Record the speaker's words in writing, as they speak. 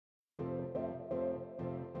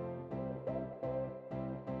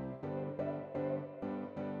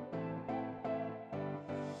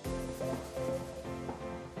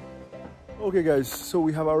Okay guys, so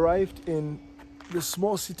we have arrived in the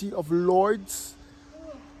small city of Lourdes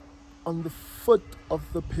on the foot of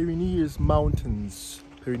the Pyrenees Mountains.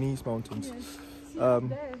 Yes. See up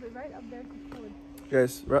there, right up there is the fort.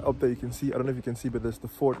 Yes, right up there you can see, I don't know if you can see, but there's the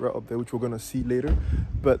fort right up there which we're going to see later.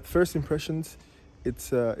 But first impressions,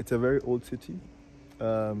 it's a very old city.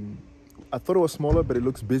 I thought it was smaller, but it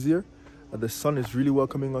looks busier. The sun is really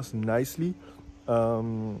welcoming us nicely.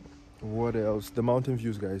 What else? The mountain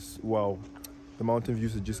views, guys. Wow. The mountain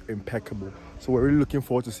views are just impeccable. So we're really looking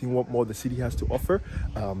forward to seeing what more the city has to offer.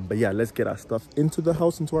 But yeah, let's get our stuff into the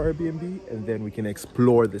house, into our Airbnb, and then we can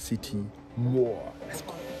explore the city more. Let's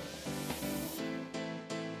go.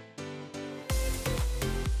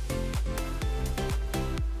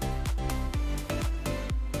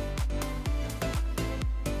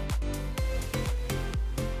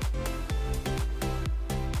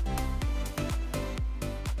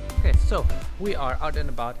 Okay, so we are out and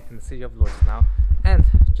about in the city of Lourdes now, and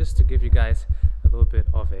just to give you guys a little bit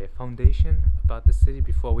of a foundation about the city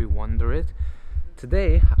before we wander it,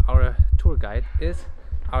 today our tour guide is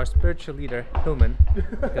our spiritual leader, Hillman.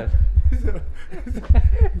 He's not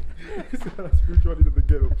a spiritual leader of the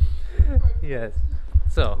ghetto. Yes.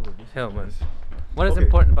 So, Hillman, what is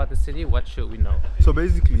important about the city? What should we know? So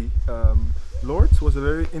basically, Lourdes was a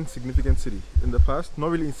very insignificant city in the past.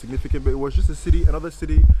 Not really insignificant, but it was just a city, another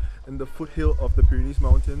city in the foothill of the Pyrenees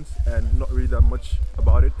Mountains, and not really that much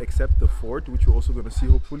about it except the fort, which we're also going to see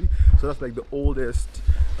hopefully. So that's like the oldest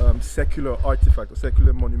secular artifact or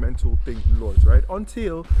secular monumental thing in Lourdes, right?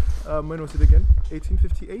 Until, when was it again?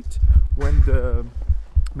 1858, when the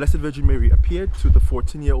Blessed Virgin Mary appeared to the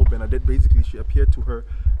 14-year-old Bernadette. Basically, she appeared to her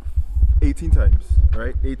 18 times,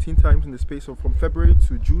 right? 18 times in the space of from February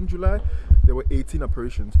to June, July, there were 18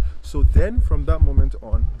 apparitions. So then from that moment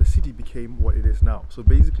on, the city became what it is now. So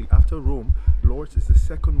basically, after Rome, Lourdes is the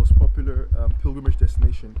second most popular pilgrimage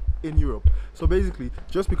destination in Europe. So basically,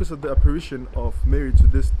 just because of the apparition of Mary to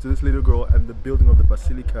this little girl and the building of the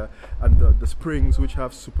basilica and the springs which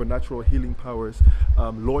have supernatural healing powers,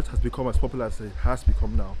 Lourdes has become as popular as it has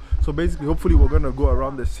become now. So basically, hopefully we're going to go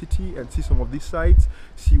around the city and see some of these sites,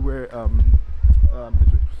 see where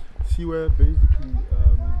basically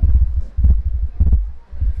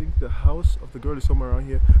I think the house of the girl is somewhere around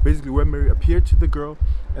here. Basically where Mary appeared to the girl,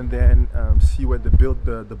 and then see where they built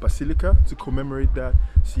the basilica to commemorate that,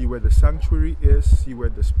 see where the sanctuary is, see where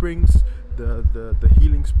the springs, the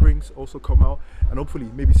healing springs also come out, and hopefully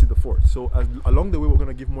maybe see the fort. So along the way we're going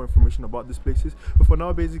to give more information about these places, but for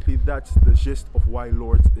now basically that's the gist of why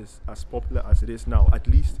Lourdes is as popular as it is now, at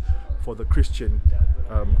least for the Christian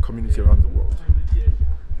community around the world.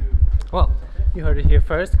 Well, you heard it here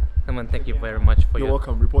first. Hillman, thank you very much for You're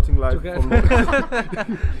welcome. Reporting live from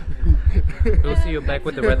Lourdes. We'll see you back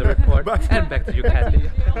with the weather report. And back to you, Kathy.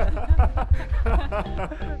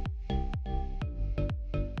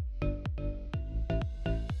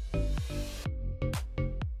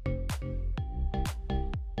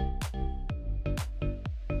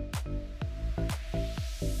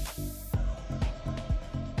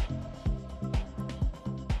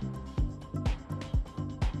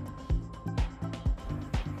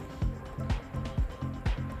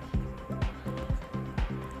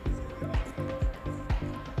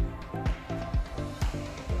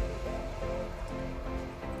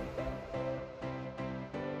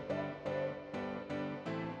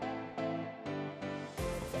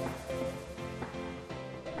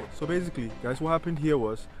 So basically, guys, what happened here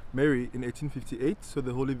was Mary in 1858, so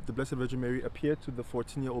the Blessed Virgin Mary appeared to the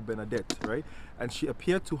 14-year-old Bernadette, right? And she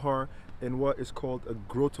appeared to her in what is called a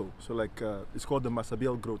grotto. So like, it's called the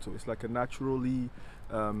Massabielle grotto. It's like a naturally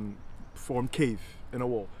formed cave in a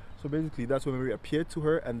wall. So basically, that's when Mary appeared to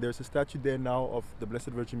her, and there's a statue there now of the Blessed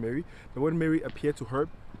Virgin Mary. But when Mary appeared to her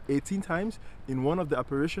 18 times, in one of the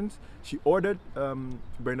apparitions, she ordered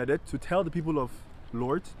Bernadette to tell the people of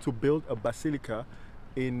Lourdes to build a basilica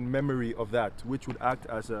in memory of that, which would act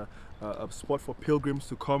as a spot for pilgrims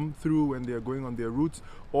to come through when they're going on their routes,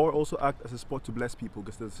 or also act as a spot to bless people,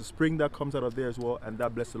 because there's a spring that comes out of there as well, and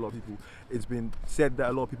that blesses a lot of people. It's been said that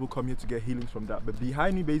a lot of people come here to get healings from that. But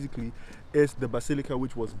behind me basically is the basilica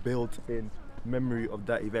which was built in memory of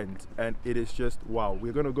that event, and it is just wow.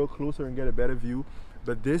 We're gonna go closer and get a better view,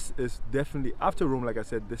 but this is definitely, after Rome, like I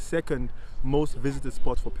said, the second most visited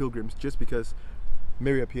spot for pilgrims, just because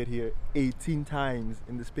Mary appeared here 18 times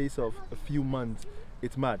in the space of a few months.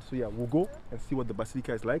 It's mad. So yeah, we'll go and see what the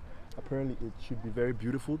basilica is like. Apparently it should be very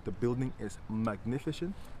beautiful. The building is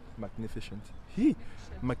magnificent. Magnificent.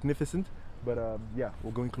 But yeah,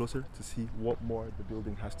 we're going closer to see what more the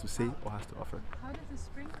building has to say or has to offer. How did the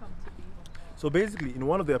spring come to be? So basically, in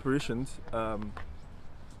one of the apparitions,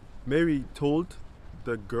 Mary told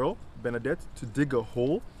the girl, Bernadette, to dig a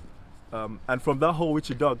hole. And from that hole which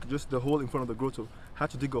she dug, just the hole in front of the grotto, had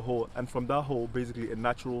to dig a hole, and from that hole basically a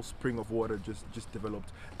natural spring of water just developed.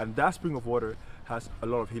 And that spring of water has a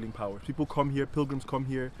lot of healing power. People come here, pilgrims come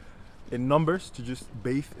here in numbers to just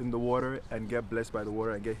bathe in the water and get blessed by the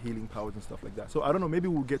water and get healing powers and stuff like that. So I don't know, maybe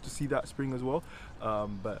we'll get to see that spring as well,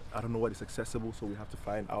 but I don't know what is accessible, so we have to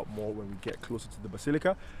find out more when we get closer to the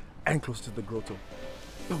basilica and closer to the grotto.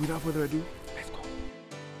 But without further ado, let's go.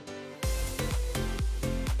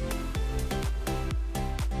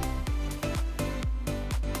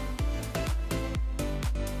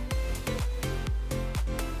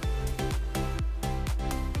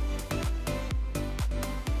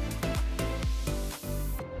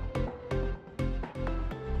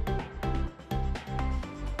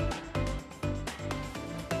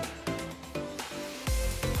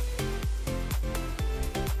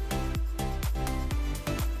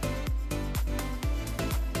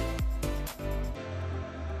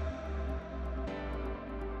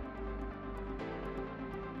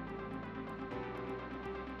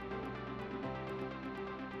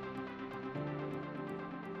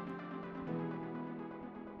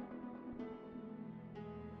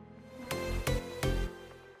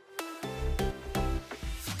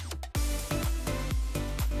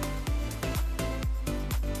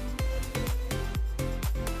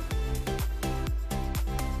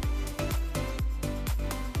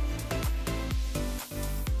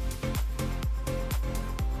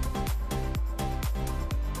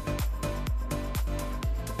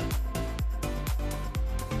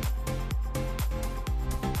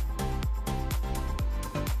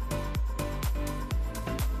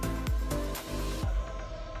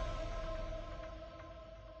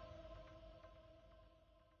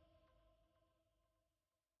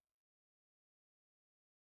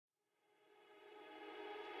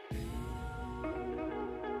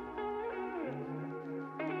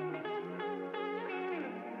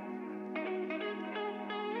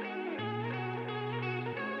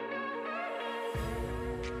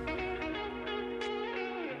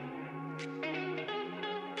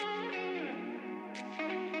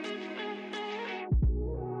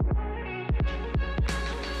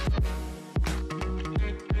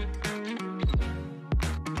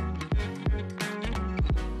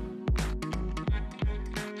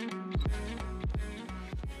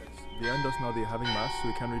 Behind us now they're having mass, so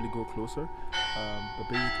we can't really go closer, but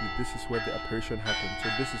basically this is where the apparition happened. So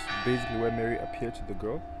this is basically where Mary appeared to the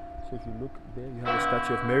girl. So if you look there, you have a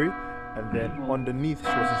statue of Mary, and then underneath she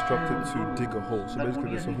was instructed to dig a hole. So basically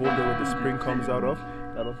there's a hole there where the spring comes out of.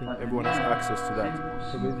 I don't think everyone has access to that.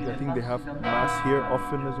 So basically I think they have mass here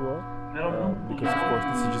often as well, because of course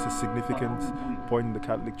this is just a significant point in the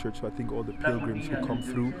Catholic Church. So I think all the pilgrims who come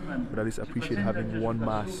through would at least appreciate having one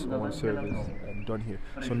mass or one service done here.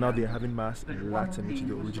 So now they're having mass in Latin, which is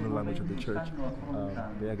the original language of the church.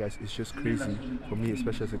 But yeah guys, it's just crazy for me,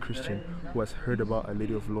 especially as a Christian who has heard about Our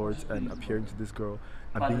Lady of Lourdes and appearing to this girl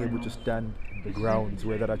and being able to stand in the grounds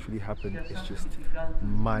where that actually happened. It's just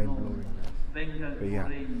mind-blowing. But yeah,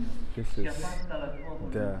 this is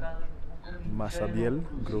the Masabiel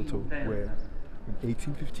Grotto, where in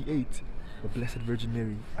 1858 the Blessed Virgin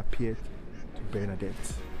Mary appeared to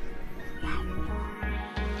Bernadette. Wow.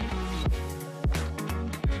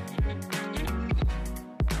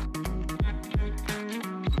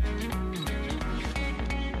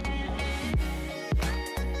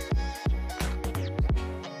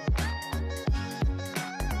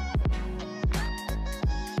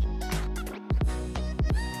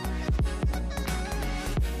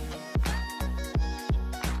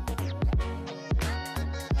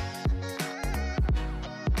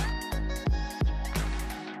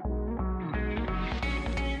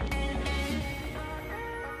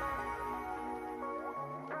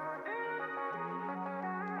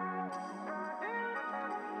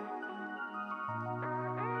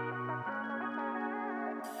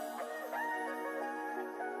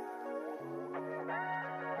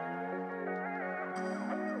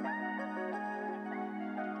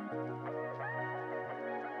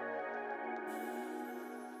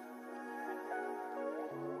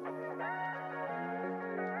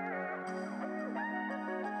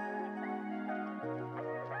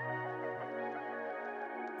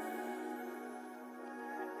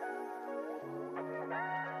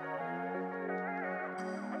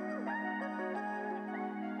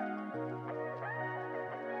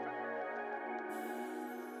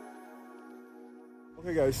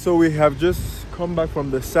 Okay guys, so we have just come back from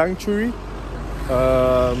the sanctuary,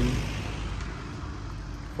 of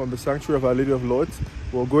Our Lady of Lourdes.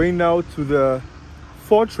 We're going now to the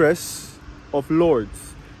fortress of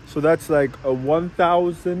Lourdes. So that's like a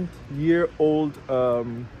 1,000-year-old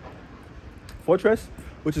fortress,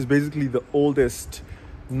 which is basically the oldest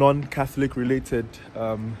non-Catholic related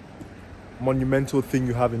monumental thing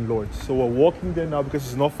you have in Lourdes. So we're walking there now because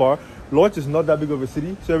it's not far. Lourdes is not that big of a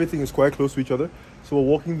city, so everything is quite close to each other. So we're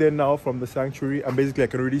walking there now from the sanctuary, and basically I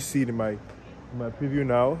can already see it in my preview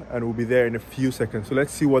now, and we'll be there in a few seconds. So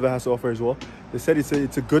let's see what that has to offer as well. They said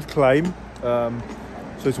it's a good climb, so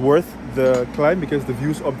it's worth the climb because the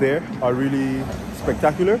views up there are really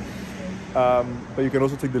spectacular. But you can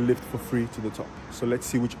also take the lift for free to the top. So let's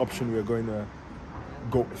see which option we're going to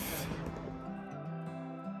go with.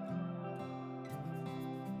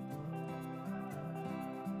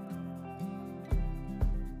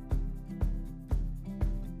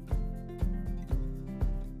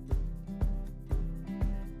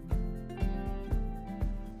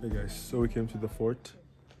 Hey guys, so we came to the fort,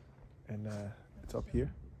 and it's up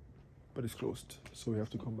here, but it's closed, so we have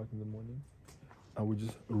to come back in the morning, and we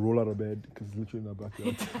just roll out of bed because it's literally in our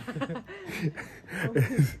backyard.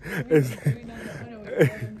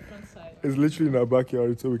 It's literally in our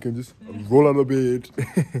backyard, so we can just roll out of bed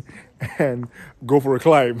and go for a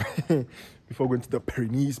climb before going to the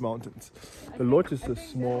Pyrenees Mountains. The Lourdes is a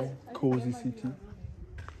small, cozy city.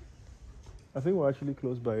 I think we're actually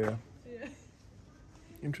close by.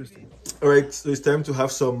 Interesting. All right, so it's time to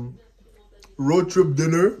have some road trip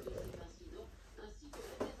dinner,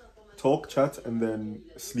 talk, chat, and then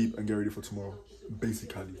sleep and get ready for tomorrow,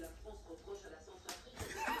 basically.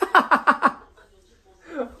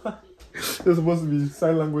 There's supposed to be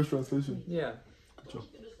sign language translation. Yeah. Good job.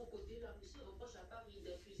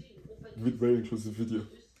 Very inclusive video.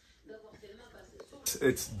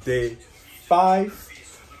 It's day 5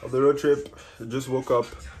 of the road trip. I just woke up.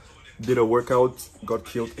 Did a workout, got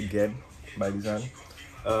killed again by design.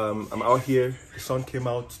 I'm out here. The sun came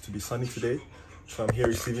out to be sunny today, so I'm here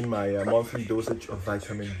receiving my monthly dosage of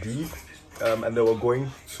vitamin D. And then we're going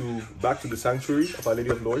back to the sanctuary of Our Lady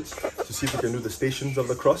of Lourdes to see if we can do the Stations of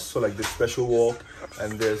the Cross. So like this special walk,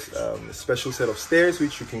 and there's a special set of stairs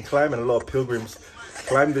which you can climb, and a lot of pilgrims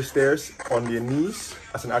climb the stairs on their knees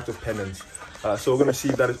as an act of penance. So we're gonna see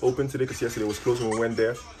if that is open today because yesterday was closed when we went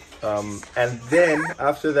there. And then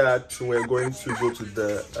after that, we're going to go to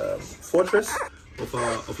the fortress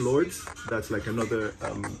of Lourdes. That's like another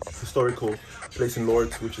historical place in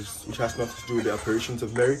Lourdes, which has nothing to do with the apparitions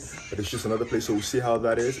of Mary, but it's just another place. So we'll see how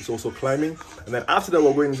that is. It's also climbing, and then after that,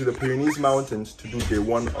 we're going to the Pyrenees Mountains to do day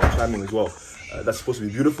 1 of climbing as well. That's supposed to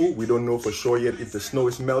be beautiful. We don't know for sure yet if the snow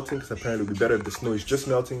is melting, because apparently it would be better if the snow is just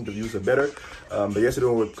melting. The views are better. But yesterday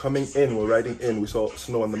when we were riding in, we saw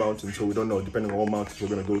snow on the mountain, so we don't know, depending on what mountains we're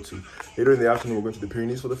going to go to. Later in the afternoon, we're going to the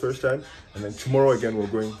Pyrenees for the first time, and then tomorrow again, we're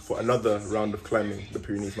going for another round of climbing the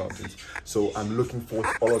Pyrenees Mountains. So I'm looking forward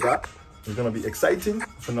to all of that. It's going to be exciting.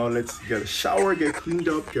 For now, let's get a shower, get cleaned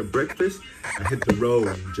up, get breakfast, and hit the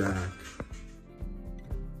road, Jack.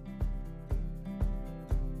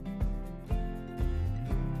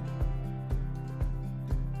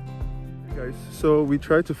 Guys, so we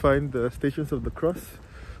tried to find the Stations of the Cross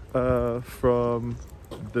from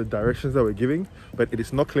the directions that we're giving, but it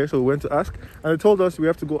is not clear, so we went to ask, and they told us we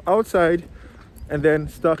have to go outside and then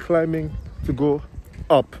start climbing to go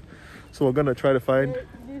up. So we're gonna try to find. Do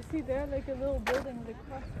you see there like a little building with a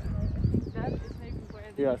cross? I think that is maybe where.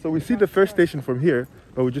 Yeah, so we see the first station from here,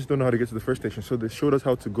 but we just don't know how to get to the first station. So they showed us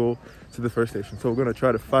how to go to the first station. So we're gonna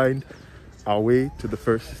try to find our way to the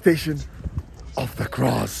first station of the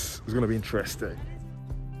cross. It's gonna be interesting.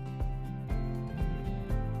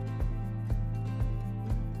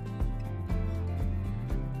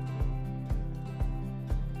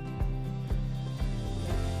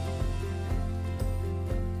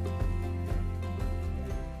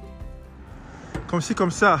 Comme ci,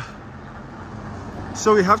 comme ça.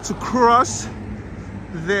 So we have to cross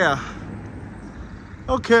there.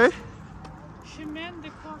 Okay. Chemin de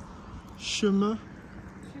croix. Chemin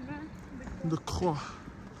de croix.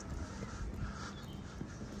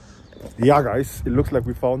 Yeah, guys, it looks like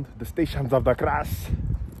we found the Stations of the Cross.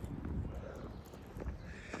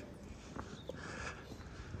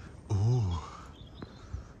 Oh.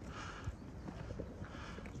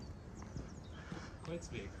 Quite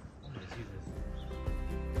big. Oh my Jesus.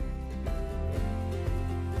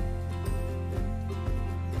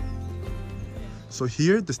 So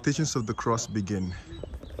here the Stations of the Cross begin.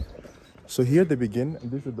 So here they begin,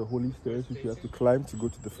 and these are the holy stairs which you have to climb to go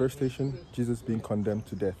to the first station, Jesus being condemned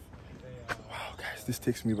to death. Wow, guys, this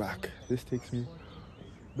takes me back. This takes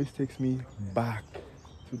me back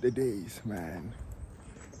to the days, man.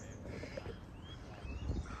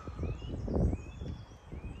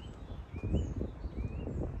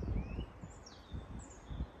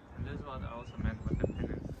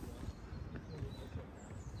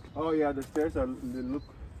 Oh yeah, the stairs are, they look,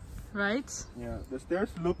 Right? yeah, the stairs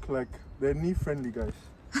look like they're knee friendly, guys.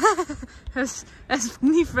 as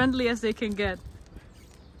knee friendly as they can get.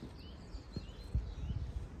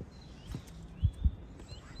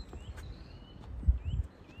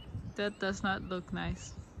 That does not look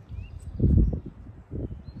nice.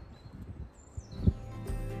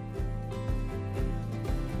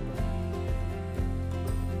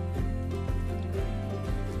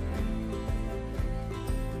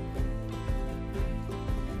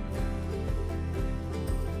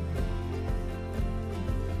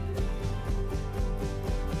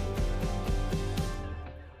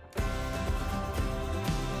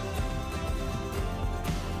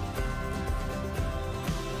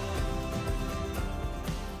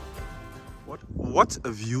 What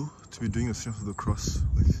a view to be doing a Sign of the Cross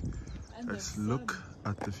with. And Guys, look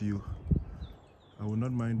at the view. I would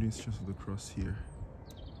not mind doing Signs of the Cross here.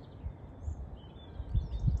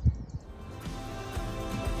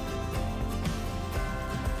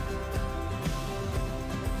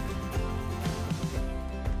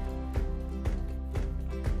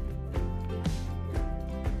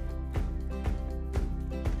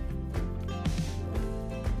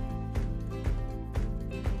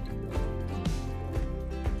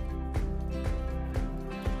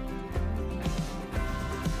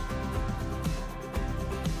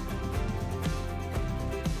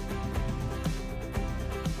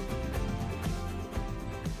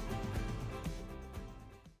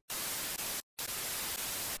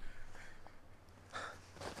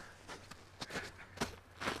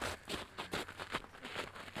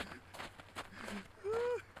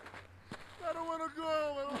 I don't want to go.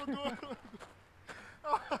 I don't want to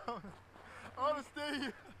go. I want to stay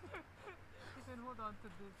here. You can hold on to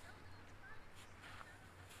this.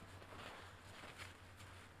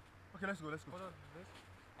 Okay, let's go. Let's go. Hold on to this.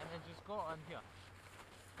 And then just go on here.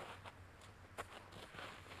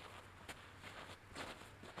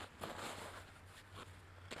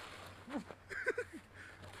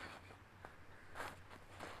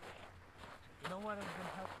 You know what has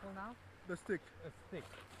been helpful now? The stick. A stick.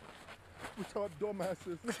 We taught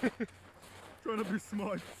dumbasses. Trying to be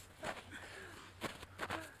smart.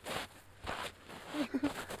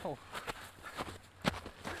 Oh.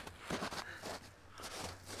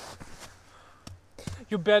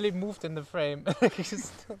 You barely moved in the frame. You're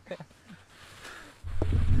still there.